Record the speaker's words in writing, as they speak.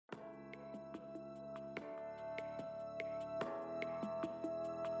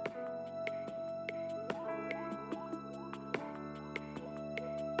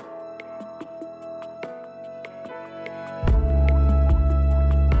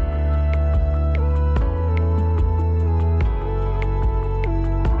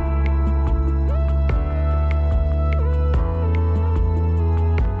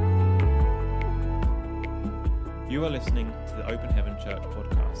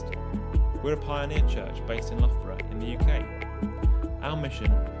podcast. We're a pioneer church based in Loughborough in the UK. Our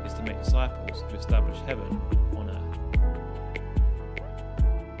mission is to make disciples to establish heaven on earth.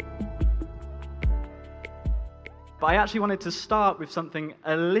 But I actually wanted to start with something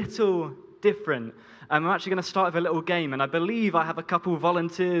a little different. I'm actually going to start with a little game, and I believe I have a couple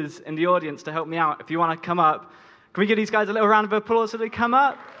volunteers in the audience to help me out. If you want to come up, can we give these guys a little round of applause as they come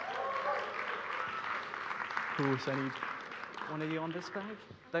up? Cool, so I need one of you on this bag.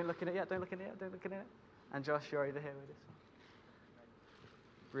 Don't look at it yet, don't look at it yet, don't look at it. And Josh, you're over here with this one.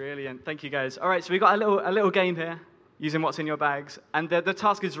 Brilliant, thank you guys. All right, so we've got a little game here, using what's in your bags. And the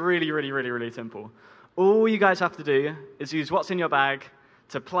task is really simple. All you guys have to do is use what's in your bag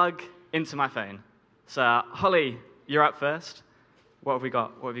to plug into my phone. So, Holly, you're up first. What have we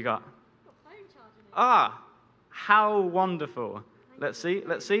got? Got phone charging in. Ah, how wonderful. Let's see.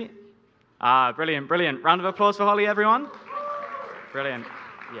 Ah, brilliant. Round of applause for Holly, everyone. Brilliant.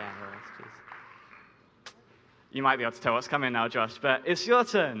 Yeah, cheers. You might be able to tell what's coming now, Josh, but it's your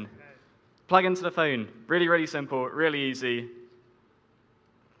turn. Plug into the phone. Really simple, really easy.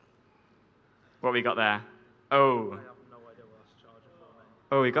 What have we got there? Oh.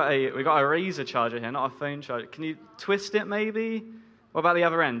 Oh, we got a Razer charger here, not a phone charger. Can you twist it, maybe? What about the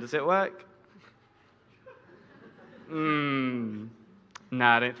other end? Does it work? No,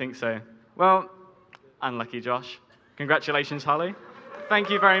 I don't think so. Well, unlucky, Josh. Congratulations, Holly. Thank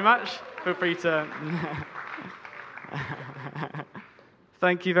you very much. Feel free to...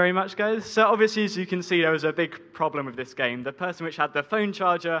 Thank you very much, guys. So obviously, as you can see, there was a big problem with this game. The person which had the phone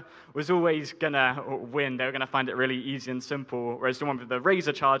charger was always going to win. They were going to find it really easy and simple, whereas the one with the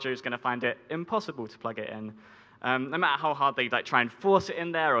Razer charger is going to find it impossible to plug it in. No matter how hard they try and force it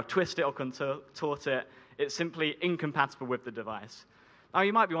in there or twist it or contort it, it's simply incompatible with the device. Now,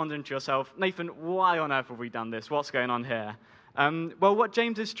 you might be wondering to yourself, Nathan, why on earth have we done this? What's going on here? Well, what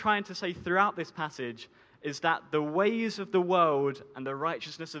James is trying to say throughout this passage is that the ways of the world and the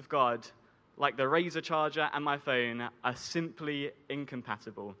righteousness of God, like the Razer charger and my phone, are simply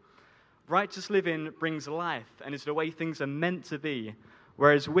incompatible. Righteous living brings life and is the way things are meant to be,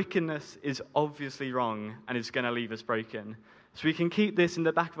 whereas wickedness is obviously wrong and is going to leave us broken. So we can keep this in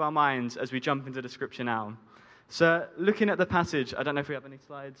the back of our minds as we jump into the scripture now. So looking at the passage, I don't know if we have any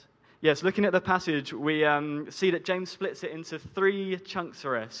slides. Yes, looking at the passage, we see that James splits it into three chunks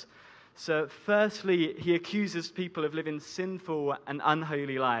for us. So firstly, he accuses people of living sinful and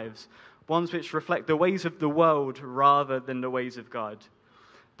unholy lives, ones which reflect the ways of the world rather than the ways of God.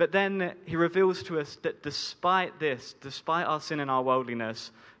 But then he reveals to us that despite this, despite our sin and our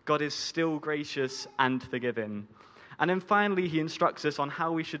worldliness, God is still gracious and forgiving. And then finally, he instructs us on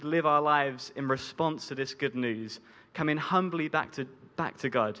how we should live our lives in response to this good news, coming humbly back to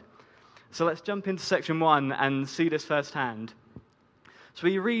God. So let's jump into section 1 and see this firsthand. So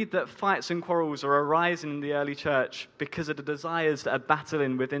we read that fights and quarrels are arising in the early church because of the desires that are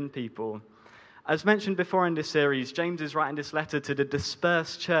battling within people. As mentioned before in this series, James is writing this letter to the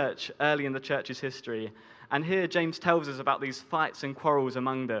dispersed church early in the church's history. And here James tells us about these fights and quarrels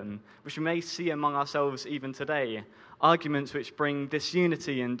among them, which we may see among ourselves even today, arguments which bring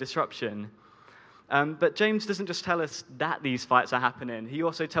disunity and disruption. But James doesn't just tell us that these fights are happening, he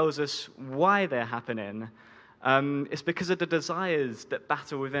also tells us why they're happening. It's because of the desires that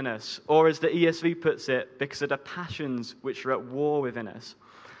battle within us, or as the ESV puts it, because of the passions which are at war within us.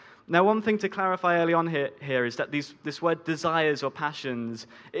 Now, one thing to clarify early on here is that this word desires or passions,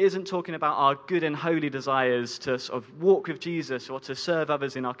 it isn't talking about our good and holy desires to sort of walk with Jesus or to serve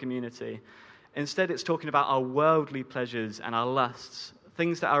others in our community. Instead, it's talking about our worldly pleasures and our lusts,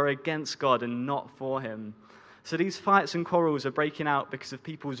 things that are against God and not for him. So these fights and quarrels are breaking out because of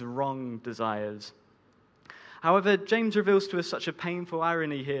people's wrong desires. However, James reveals to us such a painful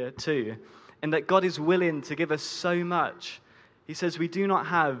irony here too, in that God is willing to give us so much. He says we do not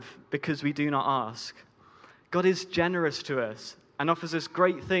have because we do not ask. God is generous to us and offers us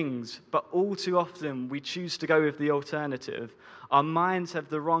great things, but all too often we choose to go with the alternative. Our minds have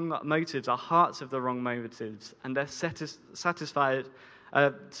the wrong motives, our hearts have the wrong motives, and they're set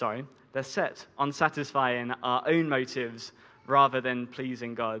on satisfying our own motives rather than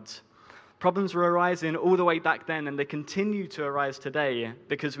pleasing God's. Problems were arising all the way back then, and they continue to arise today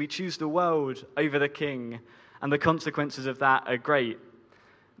because we choose the world over the king, and the consequences of that are great.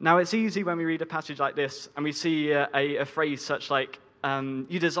 Now, it's easy when we read a passage like this, and we see a phrase such like,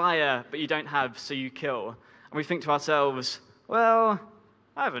 you desire, but you don't have, so you kill. And we think to ourselves, well,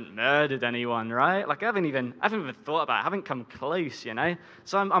 I haven't murdered anyone, right? Like, I haven't even thought about it. I haven't come close, you know?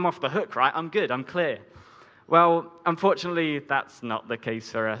 So I'm off the hook, right? I'm good, I'm clear. Well, unfortunately, that's not the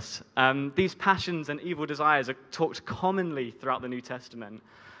case for us. These passions and evil desires are talked commonly throughout the New Testament.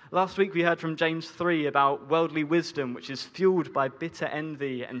 Last week, we heard from James 3 about worldly wisdom, which is fueled by bitter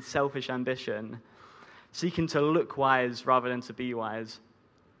envy and selfish ambition, seeking to look wise rather than to be wise.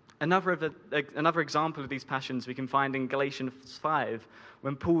 Another example of these passions we can find in Galatians 5,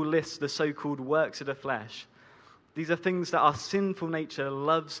 when Paul lists the so-called works of the flesh. These are things that our sinful nature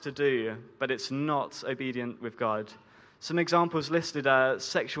loves to do, but it's not obedient with God. Some examples listed are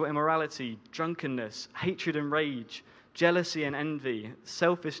sexual immorality, drunkenness, hatred and rage, jealousy and envy,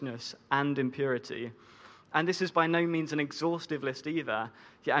 selfishness and impurity. And this is by no means an exhaustive list either,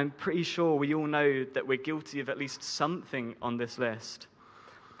 yet I'm pretty sure we all know that we're guilty of at least something on this list.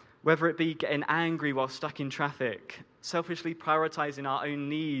 Whether it be getting angry while stuck in traffic, selfishly prioritizing our own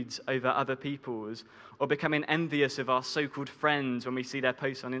needs over other people's, or becoming envious of our so-called friends when we see their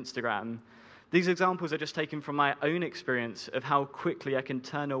posts on Instagram. These examples are just taken from my own experience of how quickly I can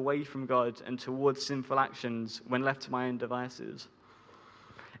turn away from God and towards sinful actions when left to my own devices.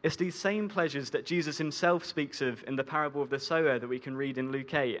 It's these same pleasures that Jesus himself speaks of in the parable of the sower that we can read in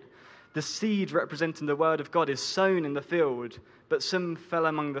Luke 8. The seed representing the word of God is sown in the field, but some fell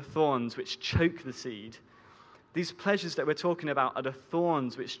among the thorns which choke the seed. These pleasures that we're talking about are the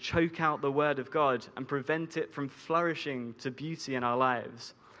thorns which choke out the word of God and prevent it from flourishing to beauty in our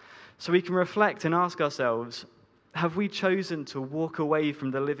lives. So we can reflect and ask ourselves, have we chosen to walk away from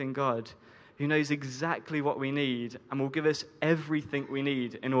the living God who knows exactly what we need and will give us everything we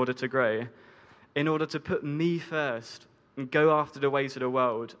need in order to grow, in order to put me first and go after the ways of the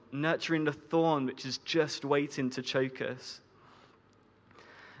world, nurturing the thorn which is just waiting to choke us?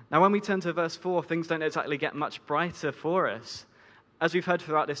 Now, when we turn to verse 4, things don't exactly get much brighter for us. As we've heard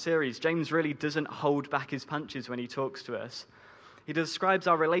throughout this series, James really doesn't hold back his punches when he talks to us. He describes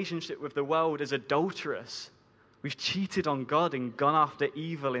our relationship with the world as adulterous. We've cheated on God and gone after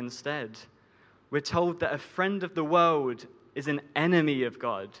evil instead. We're told that a friend of the world is an enemy of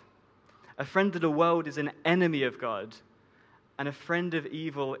God. A friend of the world is an enemy of God. And a friend of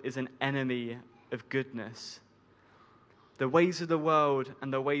evil is an enemy of goodness. The ways of the world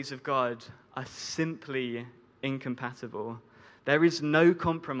and the ways of God are simply incompatible. There is no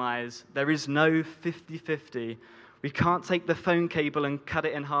compromise. There is no 50-50. We can't take the phone cable and cut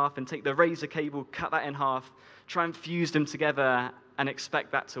it in half and take the razor cable, cut that in half, try and fuse them together and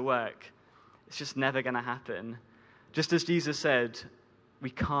expect that to work. It's just never going to happen. Just as Jesus said, we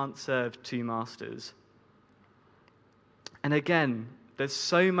can't serve two masters. And again, there's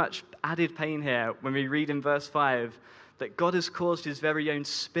so much added pain here when we read in verse 5 that God has caused his very own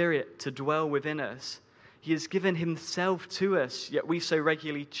Spirit to dwell within us. He has given himself to us, yet we so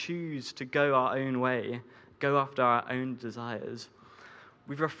regularly choose to go our own way, go after our own desires.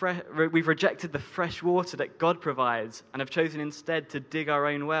 We've rejected the fresh water that God provides and have chosen instead to dig our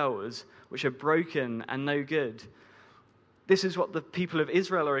own wells, which are broken and no good. This is what the people of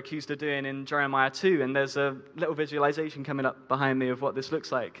Israel are accused of doing in Jeremiah 2, and there's a little visualization coming up behind me of what this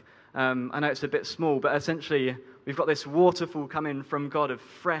looks like. I know it's a bit small, but essentially we've got this waterfall coming from God of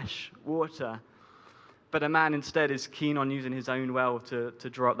fresh water, but a man instead is keen on using his own well to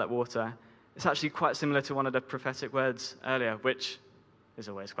draw up that water. It's actually quite similar to one of the prophetic words earlier, which is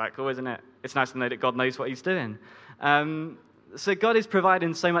always quite cool, isn't it? It's nice to know that God knows what he's doing. So God is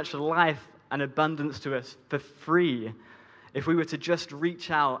providing so much life and abundance to us for free if we were to just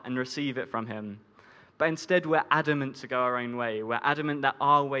reach out and receive it from him. But instead, we're adamant to go our own way. We're adamant that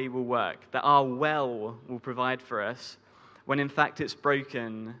our way will work, that our well will provide for us, when in fact it's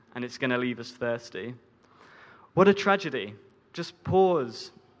broken and it's going to leave us thirsty. What a tragedy. Just pause,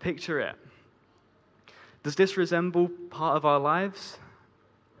 picture it. Does this resemble part of our lives?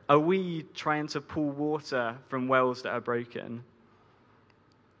 Are we trying to pull water from wells that are broken?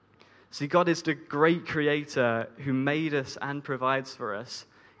 See, God is the great creator who made us and provides for us.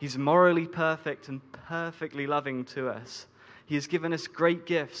 He's morally perfect and perfectly loving to us. He has given us great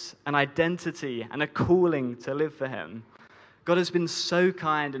gifts, an identity, and a calling to live for him. God has been so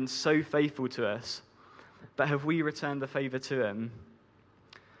kind and so faithful to us, but have we returned the favor to him?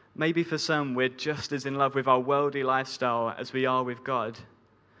 Maybe for some, we're just as in love with our worldly lifestyle as we are with God.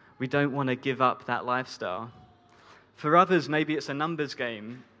 We don't want to give up that lifestyle. For others, maybe it's a numbers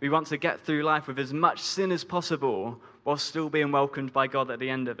game. We want to get through life with as much sin as possible while still being welcomed by God at the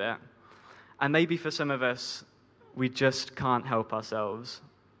end of it. And maybe for some of us, we just can't help ourselves.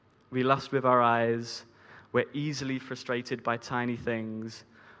 We lust with our eyes, we're easily frustrated by tiny things,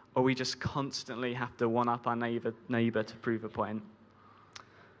 or we just constantly have to one-up our neighbor to prove a point.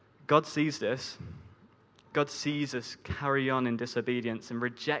 God sees this. God sees us carry on in disobedience and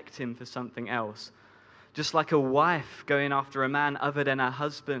reject him for something else. just like a wife going after a man other than her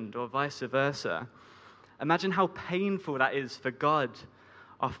husband, or vice versa. Imagine how painful that is for God,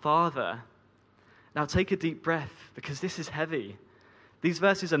 our Father. Now take a deep breath, because this is heavy. These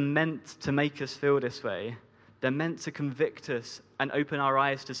verses are meant to make us feel this way. They're meant to convict us and open our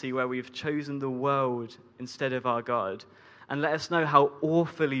eyes to see where we've chosen the world instead of our God, and let us know how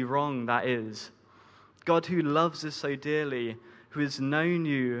awfully wrong that is. God, who loves us so dearly, who has known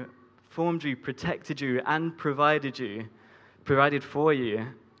you, formed you, protected you, and provided for you,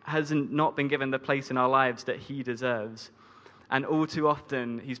 has not been given the place in our lives that he deserves. And all too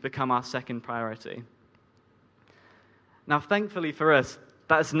often, he's become our second priority. Now, thankfully for us,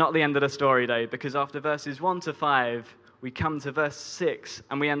 that's not the end of the story, though, because after verses 1 to 5, we come to verse 6,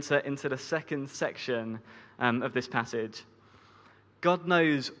 and we enter into the second section of this passage. God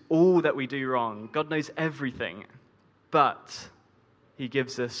knows all that we do wrong. God knows everything, but he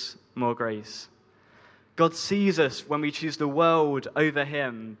gives us more grace. God sees us when we choose the world over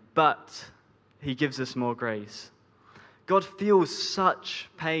him, but he gives us more grace. God feels such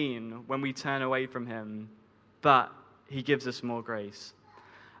pain when we turn away from him, but he gives us more grace.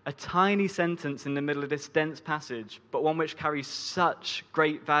 A tiny sentence in the middle of this dense passage, but one which carries such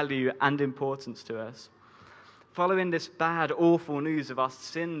great value and importance to us. Following this bad, awful news of our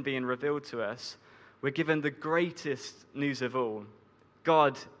sin being revealed to us, we're given the greatest news of all.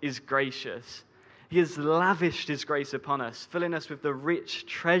 God is gracious. He has lavished his grace upon us, filling us with the rich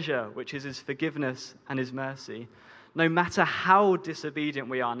treasure which is his forgiveness and his mercy. No matter how disobedient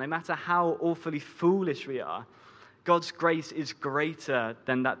we are, no matter how awfully foolish we are, God's grace is greater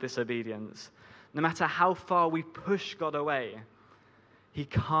than that disobedience. No matter how far we push God away, he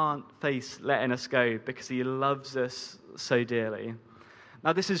can't face letting us go because he loves us so dearly.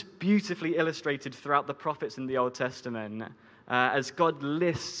 Now, this is beautifully illustrated throughout the prophets in the Old Testament. As God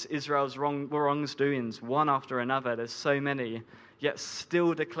lists Israel's wrongdoings one after another, there's so many, yet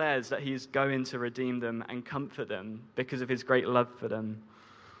still declares that he is going to redeem them and comfort them because of his great love for them.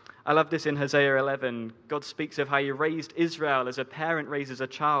 I love this in Hosea 11. God speaks of how he raised Israel as a parent raises a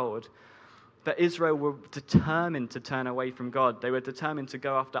child. But Israel were determined to turn away from God. They were determined to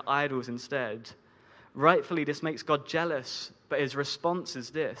go after idols instead. Rightfully, this makes God jealous, but his response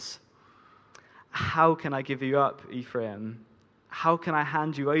is this: how can I give you up, Ephraim? How can I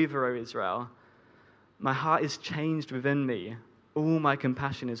hand you over, O Israel? My heart is changed within me. All my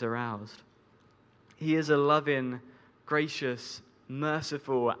compassion is aroused. He is a loving, gracious,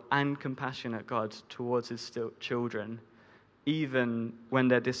 merciful, and compassionate God towards his children, even when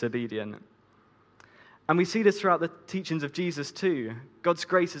they're disobedient. And we see this throughout the teachings of Jesus too. God's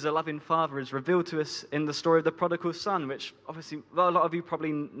grace as a loving Father is revealed to us in the story of the prodigal son, which obviously a lot of you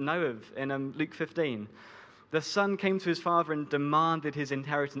probably know of in Luke 15. The son came to his father and demanded his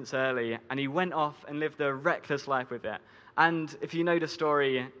inheritance early, and he went off and lived a reckless life with it. And if you know the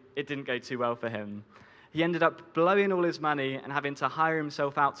story, it didn't go too well for him. He ended up blowing all his money and having to hire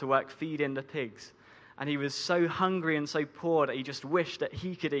himself out to work feeding the pigs. And he was so hungry and so poor that he just wished that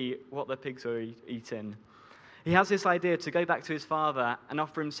he could eat what the pigs were eating. He has this idea to go back to his father and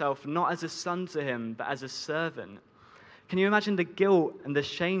offer himself not as a son to him, but as a servant. Can you imagine the guilt and the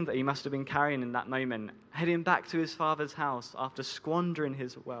shame that he must have been carrying in that moment, heading back to his father's house after squandering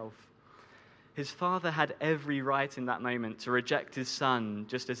his wealth? His father had every right in that moment to reject his son,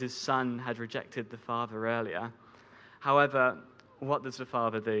 just as his son had rejected the father earlier. However, what does the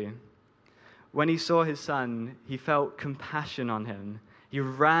father do? When he saw his son, he felt compassion on him. He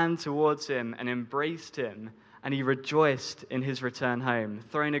ran towards him and embraced him, and he rejoiced in his return home,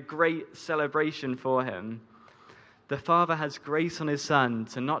 throwing a great celebration for him. The father has grace on his son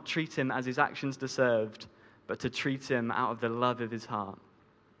to not treat him as his actions deserved, but to treat him out of the love of his heart.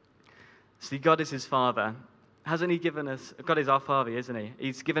 See, God is his father. Hasn't he given us, God is our father, isn't he?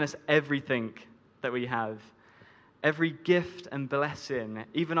 He's given us everything that we have. Every gift and blessing,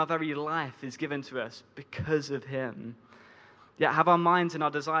 even our very life, is given to us because of him. Yet have our minds and our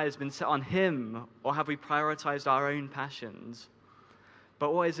desires been set on him, or have we prioritized our own passions?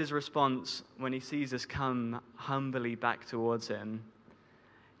 But what is his response when he sees us come humbly back towards him?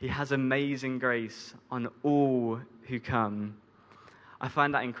 He has amazing grace on all who come. I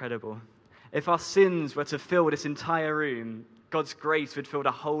find that incredible. If our sins were to fill this entire room, God's grace would fill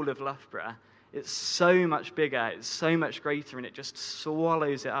the whole of Loughborough. It's so much bigger, it's so much greater, and it just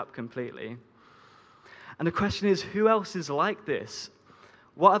swallows it up completely. And the question is, who else is like this?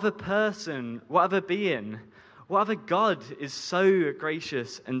 What other person, what other being, what other God is so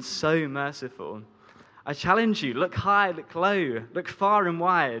gracious and so merciful? I challenge you, look high, look low, look far and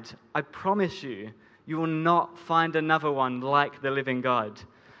wide. I promise you, you will not find another one like the living God.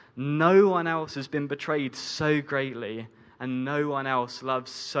 No one else has been betrayed so greatly, and no one else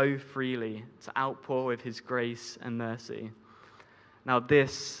loves so freely to outpour with his grace and mercy. Now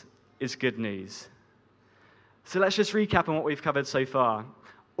this is good news. So let's just recap on what we've covered so far.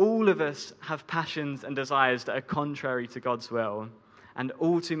 All of us have passions and desires that are contrary to God's will, and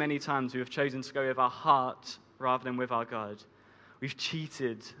all too many times we have chosen to go with our heart rather than with our God. We've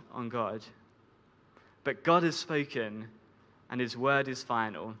cheated on God. But God has spoken, and his word is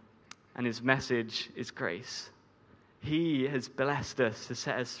final, and his message is grace. He has blessed us to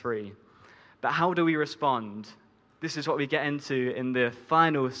set us free. But how do we respond? This is what we get into in the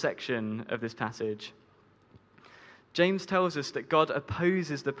final section of this passage. James tells us that God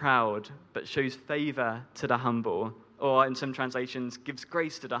opposes the proud, but shows favor to the humble, or in some translations, gives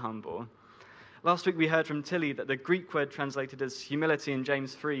grace to the humble. Last week we heard from Tilly that the Greek word translated as humility in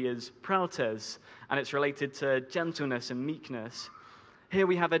James 3 is prautes, and it's related to gentleness and meekness. Here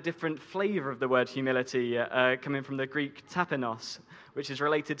we have a different flavor of the word humility coming from the Greek tapenos, which is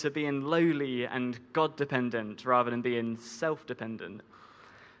related to being lowly and God-dependent rather than being self-dependent.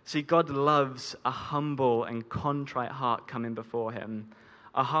 See, God loves a humble and contrite heart coming before him,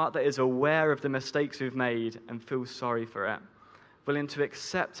 a heart that is aware of the mistakes we've made and feels sorry for it, willing to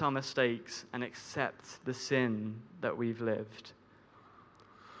accept our mistakes and accept the sin that we've lived.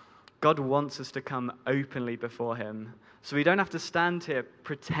 God wants us to come openly before him, so we don't have to stand here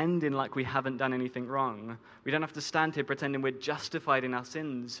pretending like we haven't done anything wrong. We don't have to stand here pretending we're justified in our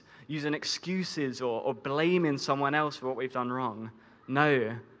sins, using excuses or blaming someone else for what we've done wrong.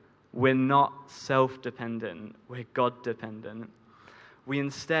 No, we're not self-dependent, we're God-dependent. We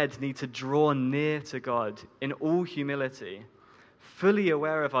instead need to draw near to God in all humility, fully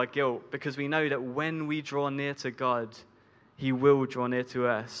aware of our guilt, because we know that when we draw near to God, he will draw near to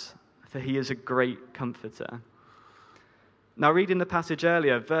us, for he is a great comforter. Now, reading the passage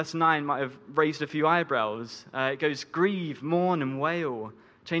earlier, verse 9 might have raised a few eyebrows. It goes, grieve, mourn, and wail.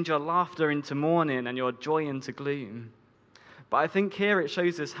 Change your laughter into mourning and your joy into gloom. But I think here it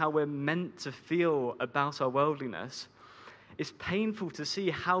shows us how we're meant to feel about our worldliness. It's painful to see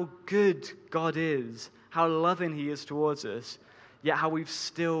how good God is, how loving he is towards us, yet how we've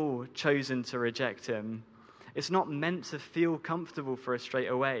still chosen to reject him. It's not meant to feel comfortable for us straight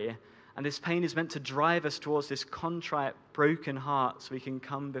away, and this pain is meant to drive us towards this contrite, broken heart so we can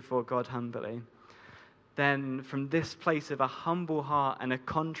come before God humbly. Then, from this place of a humble heart and a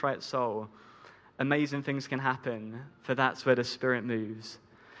contrite soul, amazing things can happen, for that's where the Spirit moves.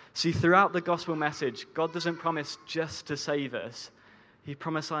 See, throughout the gospel message, God doesn't promise just to save us. He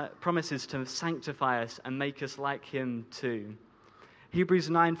promises to sanctify us and make us like him too. Hebrews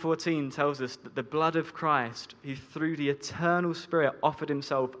 9:14 tells us that the blood of Christ, who through the eternal Spirit offered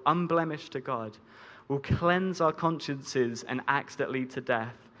himself unblemished to God, will cleanse our consciences and acts that lead to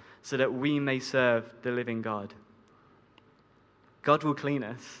death, so that we may serve the living God. God will clean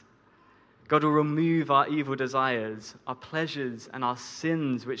us. God will remove our evil desires, our pleasures, and our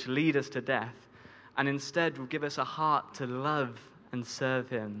sins which lead us to death, and instead will give us a heart to love and serve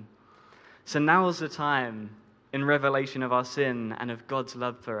him. So now's the time, in revelation of our sin and of God's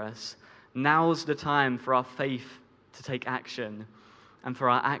love for us, now's the time for our faith to take action and for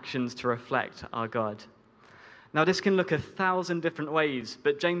our actions to reflect our God. Now, this can look 1,000 different ways,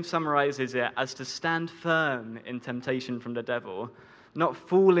 but James summarizes it as to stand firm in temptation from the devil, not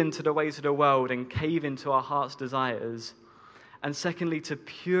fall into the ways of the world and cave into our heart's desires. And secondly, to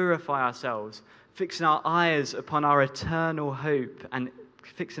purify ourselves, fixing our eyes upon our eternal hope and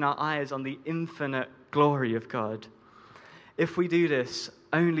fixing our eyes on the infinite glory of God. If we do this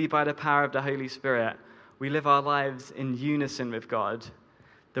only by the power of the Holy Spirit, we live our lives in unison with God,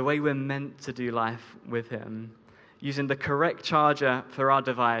 the way we're meant to do life with him, using the correct charger for our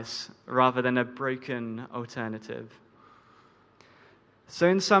device rather than a broken alternative. So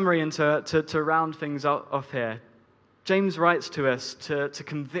in summary, and to round things off here, James writes to us to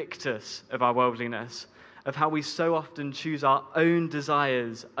convict us of our worldliness, of how we so often choose our own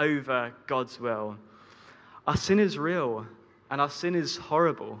desires over God's will. Our sin is real, and our sin is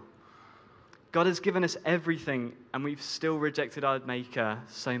horrible. God has given us everything, and we've still rejected our Maker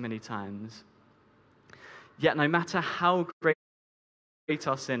so many times. Yet no matter how great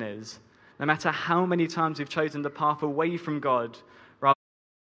our sin is, no matter how many times we've chosen the path away from God rather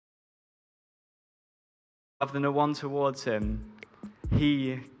than the one towards him,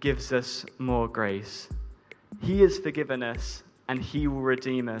 he gives us more grace. He has forgiven us, and he will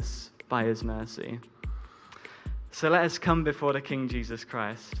redeem us by his mercy. So let us come before the King Jesus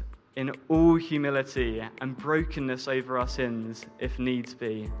Christ in all humility and brokenness over our sins, if needs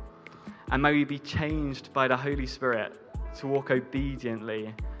be. And may we be changed by the Holy Spirit to walk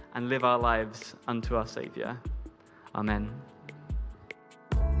obediently and live our lives unto our Saviour. Amen.